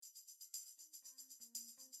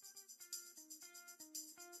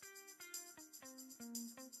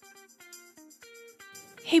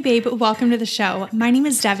Hey babe, welcome to the show. My name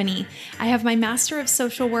is Devaney. I have my Master of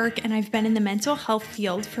Social Work and I've been in the mental health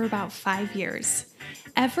field for about 5 years.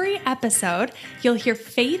 Every episode, you'll hear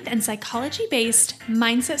faith and psychology-based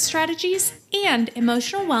mindset strategies and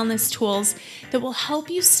emotional wellness tools that will help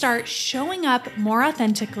you start showing up more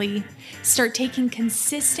authentically, start taking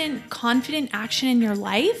consistent, confident action in your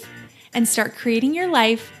life, and start creating your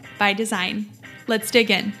life by design. Let's dig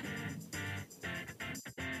in.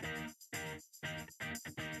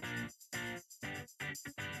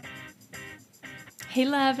 Hey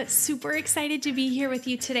love, super excited to be here with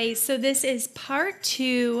you today. So this is part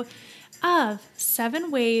 2 of 7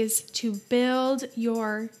 ways to build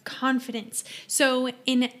your confidence. So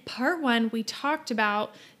in part 1, we talked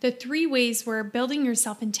about the 3 ways we're building your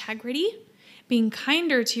self-integrity, being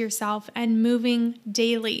kinder to yourself, and moving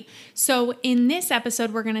daily. So in this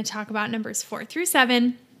episode, we're going to talk about numbers 4 through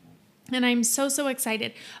 7. And I'm so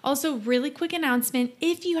excited. Also, really quick announcement.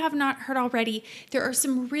 If you have not heard already, there are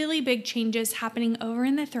some really big changes happening over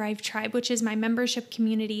in the Thrive Tribe, which is my membership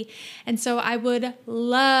community. And so I would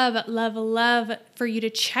love for you to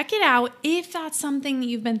check it out if that's something that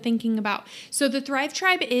you've been thinking about. So the Thrive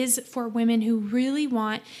Tribe is for women who really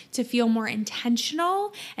want to feel more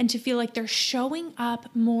intentional and to feel like they're showing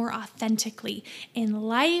up more authentically in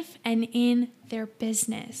life and in their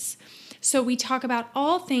business. So we talk about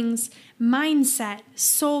all things mindset,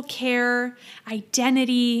 soul care,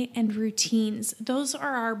 identity, and routines. Those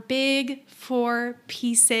are our big 4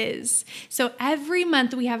 pieces. So every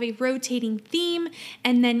month we have a rotating theme,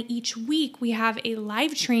 and then each week we have a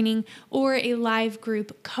live training or a live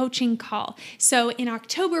group coaching call. So in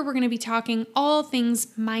October, we're going to be talking all things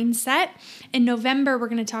mindset. In November, we're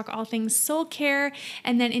going to talk all things soul care.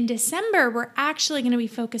 And then in December, we're actually going to be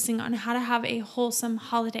focusing on how to have a wholesome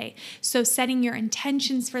holiday. So setting your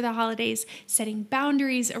intentions for the holidays, setting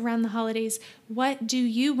boundaries around the holidays. What do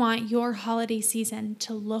you want your holiday season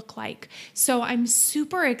to look like? So I'm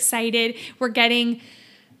super excited. We're getting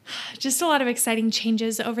just a lot of exciting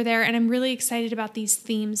changes over there, and I'm really excited about these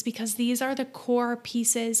themes because these are the core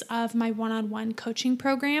pieces of my one-on-one coaching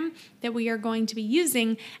program that we are going to be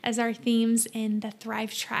using as our themes in the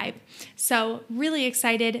Thrive Tribe. So really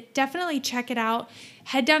excited. Definitely check it out.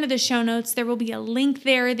 Head down to the show notes. There will be a link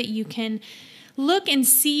there that you can look and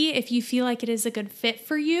see if you feel like it is a good fit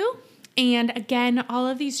for you. And again, all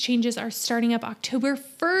of these changes are starting up October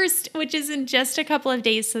 1st, which is in just a couple of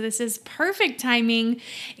days. So this is perfect timing.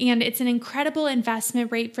 And it's an incredible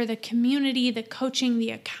investment rate for the community, the coaching,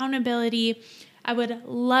 the accountability. I would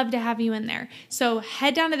love to have you in there. So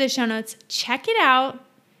head down to the show notes, check it out,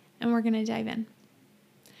 and we're going to dive in.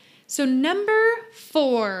 So number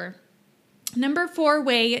 4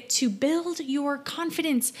 way to build your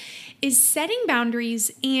confidence is setting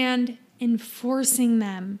boundaries and enforcing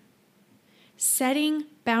them. Setting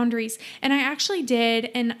boundaries. And I actually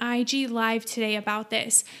did an IG live today about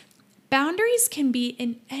this. Boundaries can be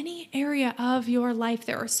in any area of your life.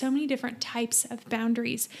 There are so many different types of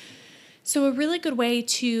boundaries. So a really good way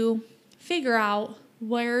to figure out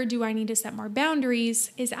where do I need to set more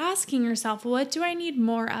boundaries is asking yourself, what do I need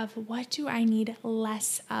more of? What do I need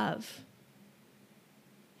less of?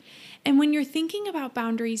 And when you're thinking about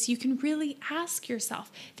boundaries, you can really ask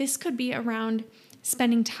yourself. This could be around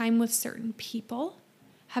spending time with certain people,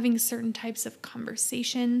 having certain types of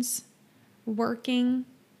conversations, working,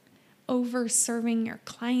 over-serving your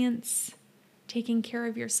clients, taking care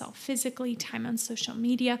of yourself physically, time on social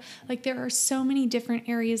media. Like there are so many different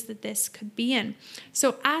areas that this could be in.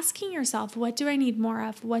 So asking yourself, what do I need more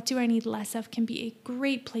of? What do I need less of? Can be a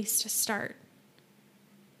great place to start.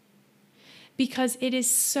 Because it is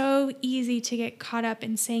so easy to get caught up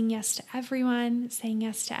in saying yes to everyone, saying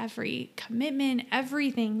yes to every commitment,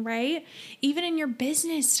 everything, right? Even in your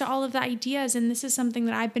business, to all of the ideas. And this is something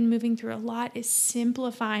that I've been moving through a lot, is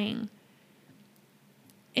simplifying.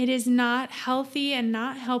 It is not healthy and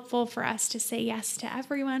not helpful for us to say yes to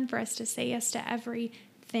everyone, for us to say yes to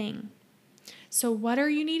everything. So what are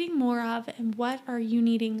you needing more of, and what are you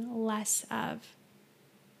needing less of?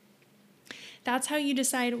 That's how you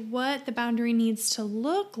decide what the boundary needs to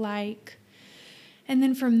look like. And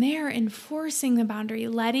then from there, enforcing the boundary,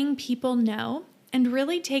 letting people know, and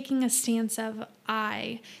really taking a stance of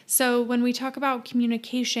I. So when we talk about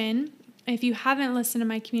communication, if you haven't listened to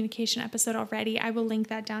my communication episode already, I will link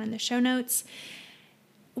that down in the show notes.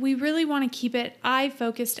 We really want to keep it I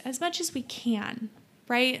focused as much as we can.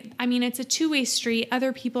 Right? I mean, it's a two-way street.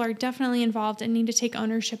 Other people are definitely involved and need to take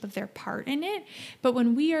ownership of their part in it. But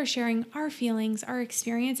when we are sharing our feelings, our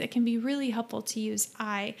experience, it can be really helpful to use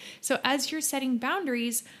I. So as you're setting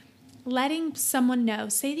boundaries, letting someone know,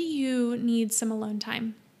 say that you need some alone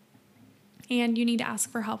time and you need to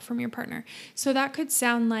ask for help from your partner. So that could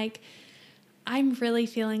sound like, I'm really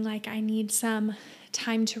feeling like I need some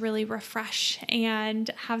time to really refresh and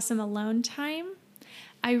have some alone time.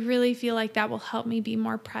 I really feel like that will help me be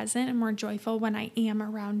more present and more joyful when I am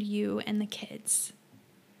around you and the kids.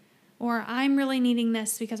 Or I'm really needing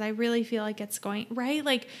this because I really feel like it's going, right?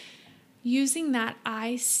 Like using that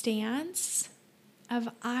I stance of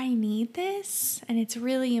I need this and it's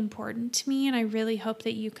really important to me, and I really hope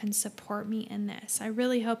that you can support me in this. I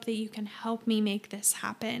really hope that you can help me make this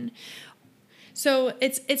happen. So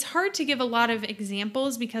it's hard to give a lot of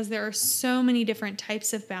examples because there are so many different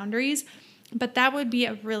types of boundaries, but that would be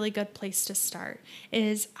a really good place to start.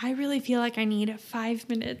 Is I really feel like I need 5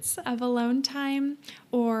 minutes of alone time,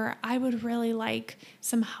 or I would really like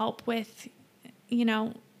some help with,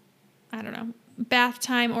 bath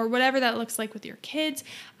time or whatever that looks like with your kids.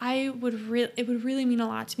 It would really mean a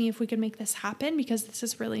lot to me if we could make this happen, because this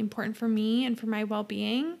is really important for me and for my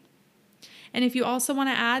well-being. And if you also want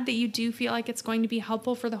to add that you do feel like it's going to be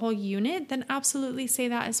helpful for the whole unit, then absolutely say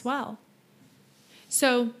that as well.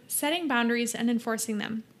 So setting boundaries and enforcing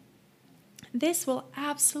them. This will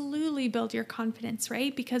absolutely build your confidence,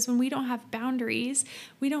 right? Because when we don't have boundaries,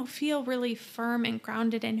 we don't feel really firm and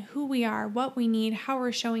grounded in who we are, what we need, how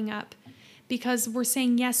we're showing up, because we're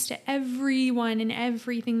saying yes to everyone and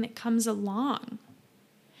everything that comes along.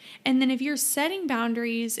 And then if you're setting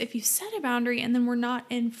boundaries, if you set a boundary and then we're not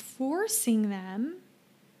enforcing them,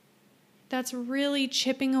 that's really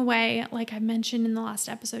chipping away, like I mentioned in the last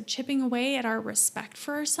episode, chipping away at our respect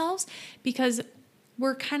for ourselves, because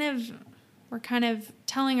we're kind of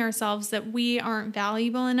telling ourselves that we aren't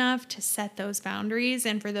valuable enough to set those boundaries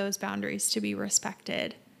and for those boundaries to be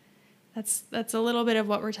respected. That's a little bit of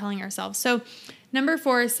what we're telling ourselves. So number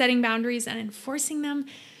 4 is setting boundaries and enforcing them.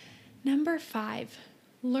 Number 5,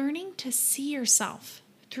 learning to see yourself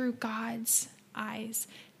through God's eyes.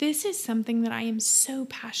 This is something that I am so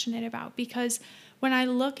passionate about, because when I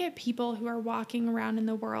look at people who are walking around in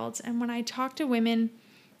the world, and when I talk to women,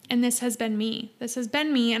 and this has been me,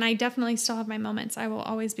 and I definitely still have my moments. I will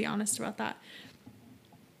always be honest about that.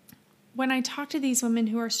 When I talk to these women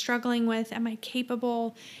who are struggling with, am I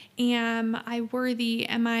capable? Am I worthy?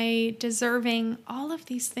 Am I deserving? All of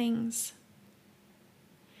these things.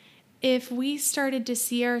 If we started to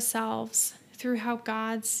see ourselves through how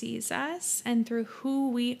God sees us and through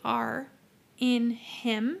who we are in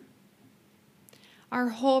Him, our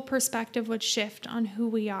whole perspective would shift on who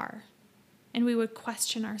we are, and we would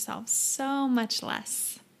question ourselves so much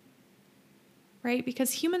less, right?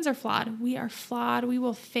 Because humans are flawed. We are flawed. We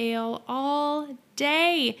will fail all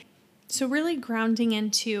day. So really grounding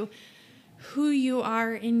into who you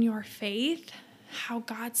are in your faith, how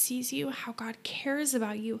God sees you, how God cares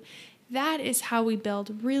about you. That is how we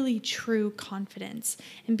build really true confidence,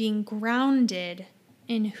 and being grounded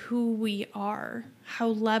in who we are, how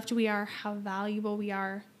loved we are, how valuable we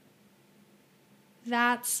are.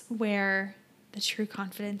 That's where the true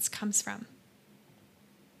confidence comes from.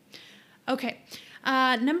 Okay,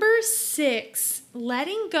 number 6,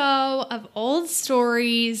 letting go of old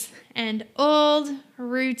stories and old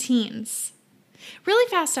routines. Really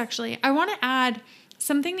fast, actually, I want to add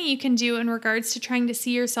something that you can do in regards to trying to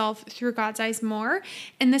see yourself through God's eyes more.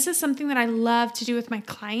 And this is something that I love to do with my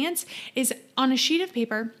clients, is on a sheet of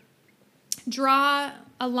paper, draw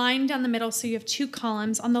a line down the middle so you have 2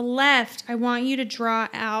 columns. On the left, I want you to draw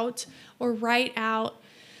out or write out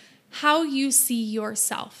how you see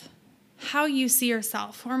yourself. How you see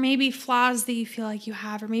yourself, or maybe flaws that you feel like you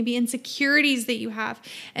have, or maybe insecurities that you have.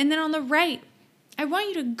 And then on the right, I want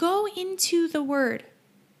you to go into the Word,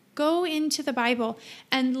 go into the Bible,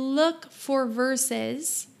 and look for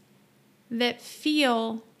verses that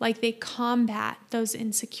feel like they combat those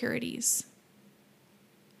insecurities.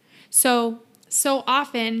 So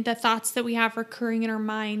often the thoughts that we have recurring in our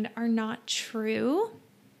mind are not true.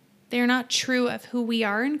 They're not true of who we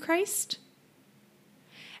are in Christ.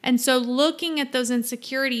 And so looking at those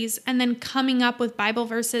insecurities and then coming up with Bible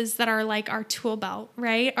verses that are like our tool belt,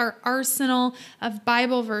 right? Our arsenal of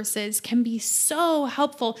Bible verses can be so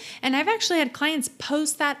helpful. And I've actually had clients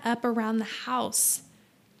post that up around the house.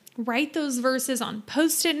 Write those verses on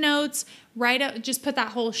Post-it notes, just put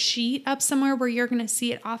that whole sheet up somewhere where you're going to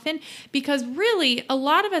see it often. Because really, a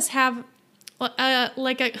lot of us have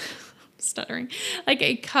like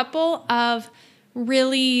a couple of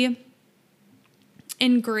really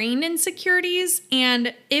ingrained insecurities.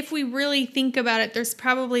 And if we really think about it, there's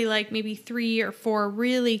probably like maybe 3 or 4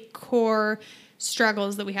 really core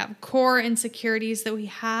struggles that we have, core insecurities that we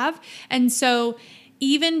have. And so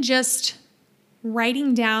even just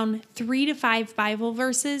writing down 3 to 5 Bible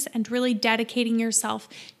verses and really dedicating yourself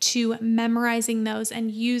to memorizing those and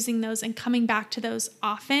using those and coming back to those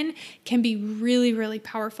often can be really, really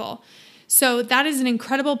powerful. So that is an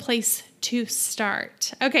incredible place to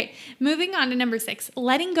start. Okay, moving on to number 6,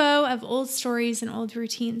 letting go of old stories and old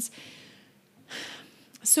routines.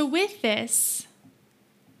 So with this,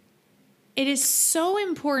 it is so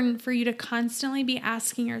important for you to constantly be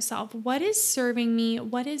asking yourself, what is serving me?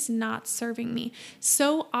 What is not serving me?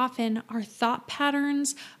 So often our thought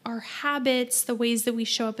patterns, our habits, the ways that we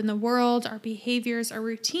show up in the world, our behaviors, our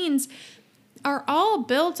routines are all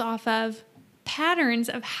built off of patterns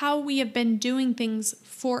of how we have been doing things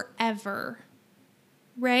forever,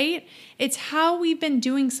 right? It's how we've been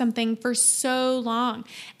doing something for so long,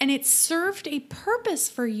 and it served a purpose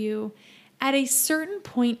for you at a certain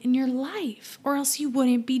point in your life, or else you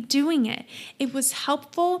wouldn't be doing it. It was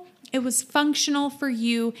helpful. It was functional for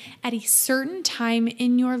you at a certain time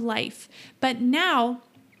in your life. But now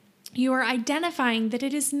you are identifying that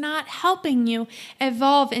it is not helping you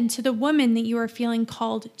evolve into the woman that you are feeling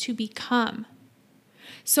called to become.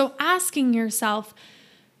 So asking yourself,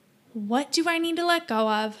 what do I need to let go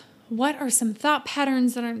of? What are some thought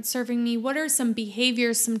patterns that aren't serving me? What are some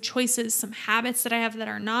behaviors, some choices, some habits that I have that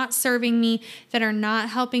are not serving me, that are not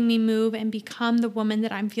helping me move and become the woman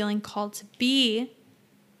that I'm feeling called to be?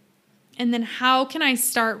 And then how can I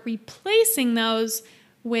start replacing those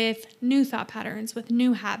with new thought patterns, with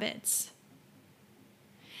new habits?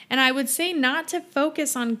 And I would say not to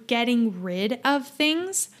focus on getting rid of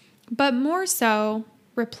things, but more so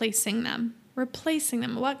replacing them.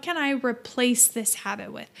 What can I replace this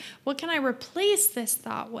habit with? What can I replace this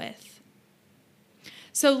thought with?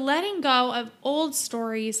 So letting go of old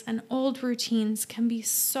stories and old routines can be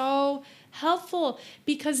so helpful,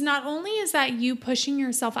 because not only is that you pushing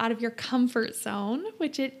yourself out of your comfort zone,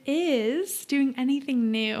 which it is, doing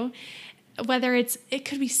anything new, whether it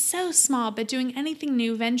could be so small, but doing anything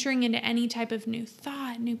new, venturing into any type of new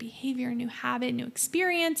thought, new behavior, new habit, new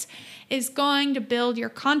experience is going to build your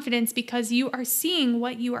confidence, because you are seeing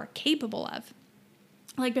what you are capable of.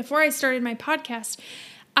 Like before I started my podcast,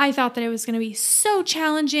 I thought that it was going to be so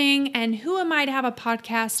challenging, and who am I to have a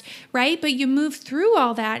podcast, right? But you move through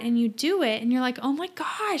all that and you do it and you're like, oh my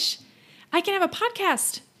gosh, I can have a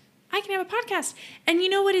podcast. And you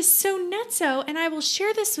know what is so nutso? And I will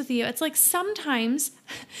share this with you. It's like sometimes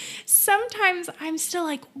I'm still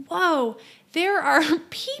like, whoa, there are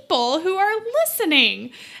people who are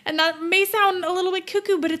listening. And that may sound a little bit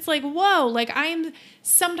cuckoo, but it's like, whoa, like I'm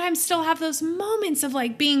sometimes still have those moments of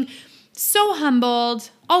like being so humbled,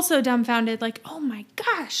 also dumbfounded, like, oh my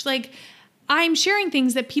gosh, like I'm sharing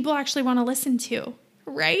things that people actually want to listen to,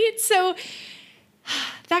 right? So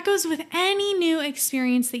that goes with any new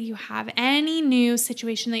experience that you have, any new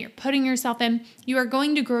situation that you're putting yourself in. You are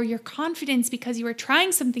going to grow your confidence because you are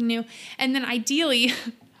trying something new. And then ideally,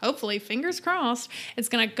 hopefully, fingers crossed, it's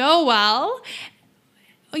going to go well,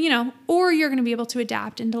 or you're going to be able to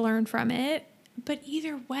adapt and to learn from it. But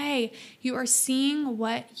either way, you are seeing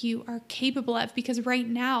what you are capable of, because right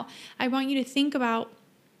now, I want you to think about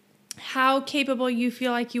how capable you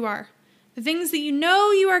feel like you are. The things that you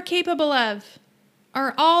know you are capable of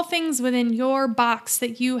are all things within your box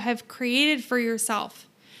that you have created for yourself,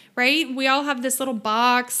 right? We all have this little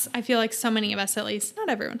box. I feel like so many of us, at least, not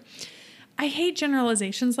everyone. I hate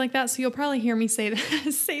generalizations like that, so you'll probably hear me say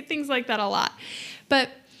things like that a lot. But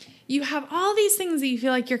you have all these things that you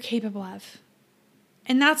feel like you're capable of.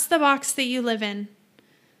 And that's the box that you live in.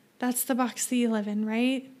 That's the box that you live in,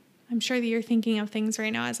 right? I'm sure that you're thinking of things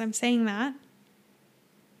right now as I'm saying that.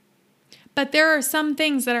 But there are some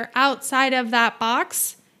things that are outside of that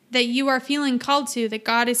box that you are feeling called to, that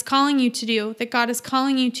God is calling you to do, that God is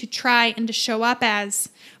calling you to try and to show up as,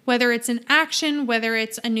 whether it's an action, whether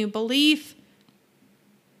it's a new belief.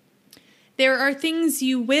 There are things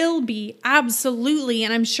you will be, absolutely,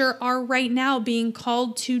 and I'm sure are right now being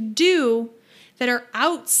called to do that are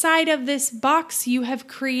outside of this box you have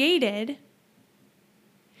created.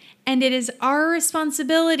 And it is our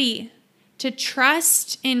responsibility to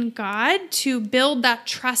trust in God, to build that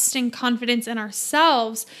trust and confidence in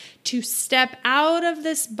ourselves, to step out of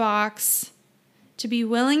this box, to be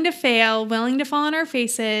willing to fail, willing to fall on our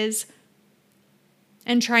faces,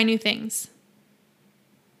 and try new things.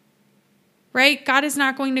 Right? God is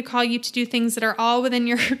not going to call you to do things that are all within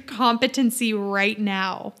your competency right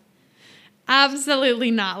now.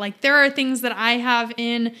 Absolutely not. Like there are things that I have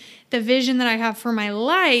in the vision that I have for my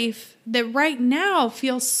life that right now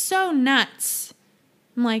feel so nuts.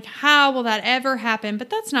 I'm like, how will that ever happen? But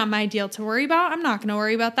that's not my deal to worry about. I'm not going to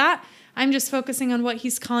worry about that. I'm just focusing on what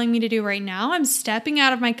he's calling me to do right now. I'm stepping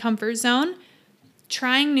out of my comfort zone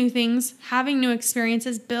trying new things, having new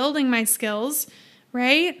experiences, building my skills,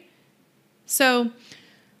 right? So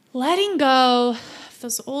letting go of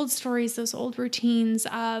those old stories, those old routines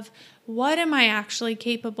of what am I actually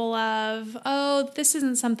capable of? Oh, this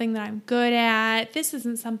isn't something that I'm good at. This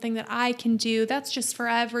isn't something that I can do. That's just for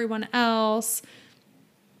everyone else.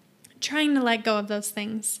 Trying to let go of those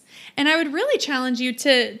things. And I would really challenge you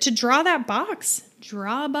to draw that box.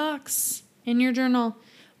 Draw a box in your journal.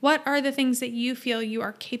 What are the things that you feel you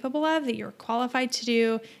are capable of, that you're qualified to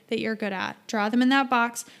do, that you're good at? Draw them in that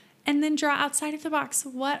box. And then draw outside of the box.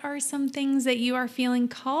 What are some things that you are feeling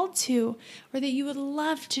called to, or that you would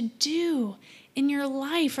love to do in your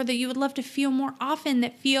life, or that you would love to feel more often,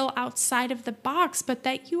 that feel outside of the box, but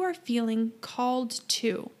that you are feeling called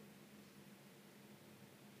to?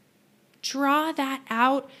 Draw that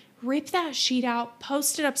out, rip that sheet out,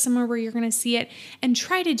 post it up somewhere where you're going to see it, and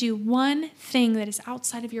try to do one thing that is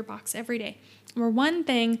outside of your box every day. Or one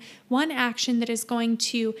thing, one action that is going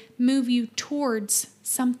to move you towards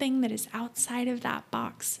something that is outside of that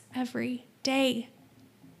box every day.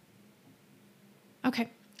 Okay,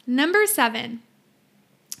 number 7.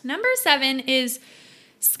 Number 7 is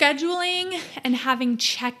scheduling and having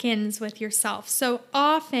check-ins with yourself. So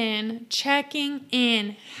often checking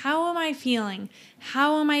in. How am I feeling?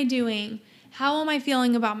 How am I doing? How am I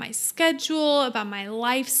feeling about my schedule, about my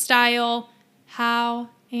lifestyle?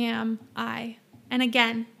 How am I? And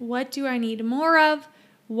again, what do I need more of?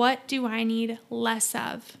 What do I need less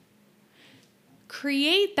of?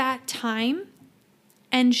 Create that time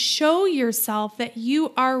and show yourself that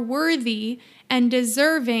you are worthy and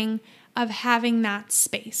deserving of having that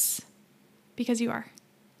space, because you are.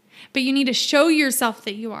 But you need to show yourself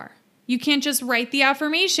that you are. You can't just write the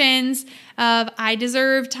affirmations of I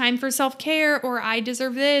deserve time for self-care, or I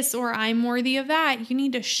deserve this, or I'm worthy of that. You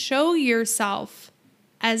need to show yourself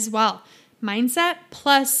as well. Mindset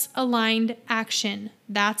plus aligned action.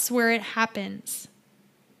 That's where it happens.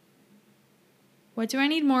 What do I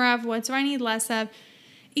need more of? What do I need less of?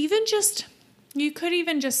 You could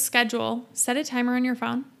even just set a timer on your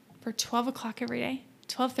phone for 12 o'clock every day,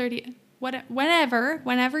 12:30,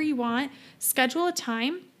 whenever you want. Schedule a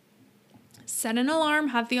time, set an alarm,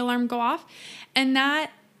 have the alarm go off, and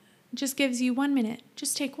that just gives you 1 minute.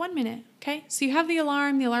 Just take 1 minute, okay? So you have the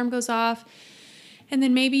alarm goes off, and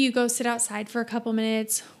then maybe you go sit outside for a couple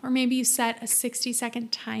minutes, or maybe you set a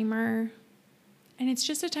 60-second timer, and it's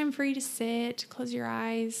just a time for you to sit, close your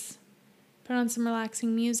eyes, put on some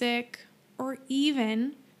relaxing music, or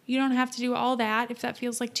even, you don't have to do all that if that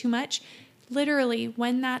feels like too much. Literally,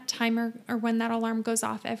 when that timer or when that alarm goes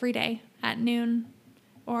off every day at noon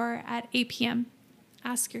or at 8 p.m.,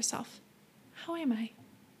 ask yourself, how am I?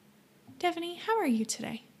 Devaney, how are you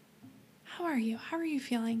today? How are you? How are you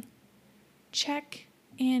feeling? Check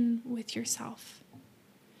in with yourself.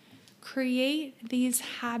 Create these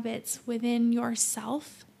habits within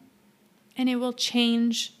yourself, and it will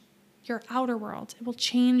change your outer world. It will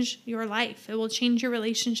change your life. It will change your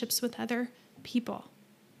relationships with other people.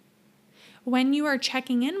 When you are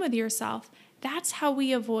checking in with yourself, that's how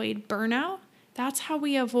we avoid burnout. That's how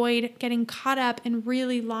we avoid getting caught up in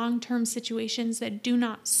really long-term situations that do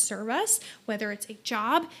not serve us, whether it's a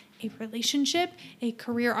job, a relationship, a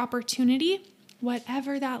career opportunity,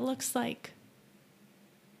 whatever that looks like.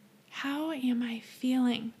 How am I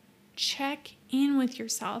feeling? Check in with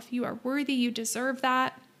yourself. You are worthy. You deserve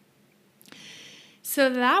that. So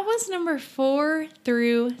that was number 4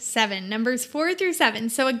 through 7. Numbers 4 through 7.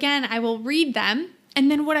 So again, I will read them. And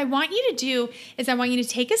then what I want you to do is I want you to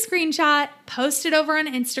take a screenshot, post it over on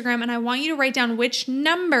Instagram, and I want you to write down which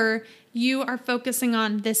number you are focusing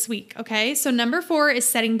on this week, okay? So number 4 is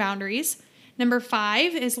setting boundaries. Number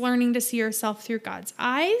 5 is learning to see yourself through God's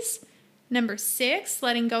eyes. Number 6,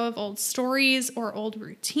 letting go of old stories or old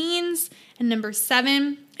routines. And number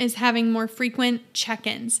 7 is having more frequent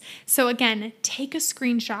check-ins. So again, take a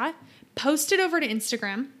screenshot, post it over to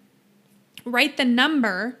Instagram, write the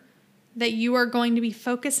number that you are going to be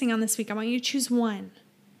focusing on this week. I want you to choose one.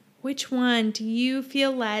 Which one do you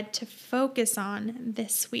feel led to focus on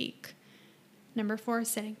this week? Number 4,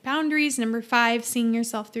 setting boundaries. Number 5, seeing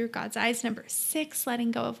yourself through God's eyes. Number 6,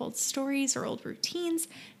 letting go of old stories or old routines.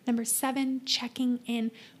 Number 7, checking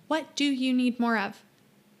in. What do you need more of?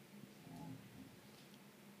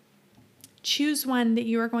 Choose one that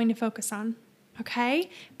you are going to focus on, okay?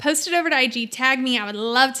 Post it over to IG. Tag me. I would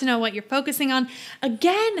love to know what you're focusing on.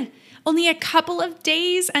 Again, only a couple of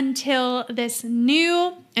days until this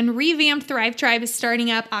new and revamped Thrive Tribe is starting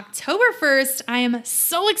up October 1st. I am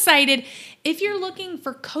so excited. If you're looking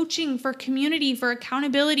for coaching, for community, for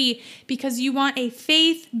accountability, because you want a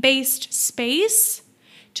faith-based space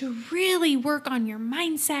to really work on your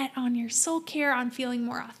mindset, on your soul care, on feeling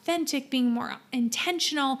more authentic, being more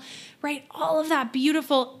intentional, right? All of that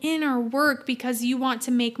beautiful inner work because you want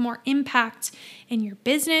to make more impact in your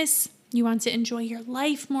business. You want to enjoy your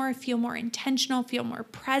life more, feel more intentional, feel more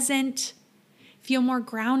present, feel more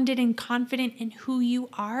grounded and confident in who you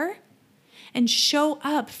are, and show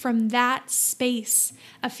up from that space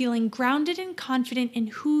of feeling grounded and confident in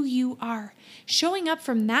who you are, showing up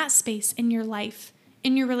from that space in your life,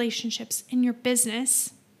 in your relationships, in your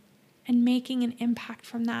business, and making an impact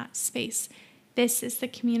from that space. This is the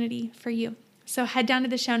community for you. So head down to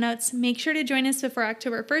the show notes. Make sure to join us before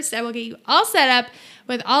October 1st. I will get you all set up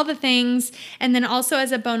with all the things. And then also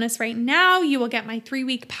as a bonus right now, you will get my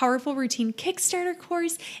 3-week Powerful Routine Kickstarter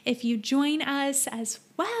course if you join us as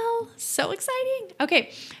well. So exciting.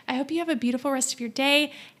 Okay, I hope you have a beautiful rest of your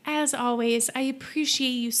day. As always, I appreciate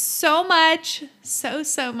you so much.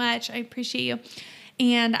 So much. I appreciate you.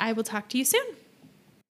 And I will talk to you soon.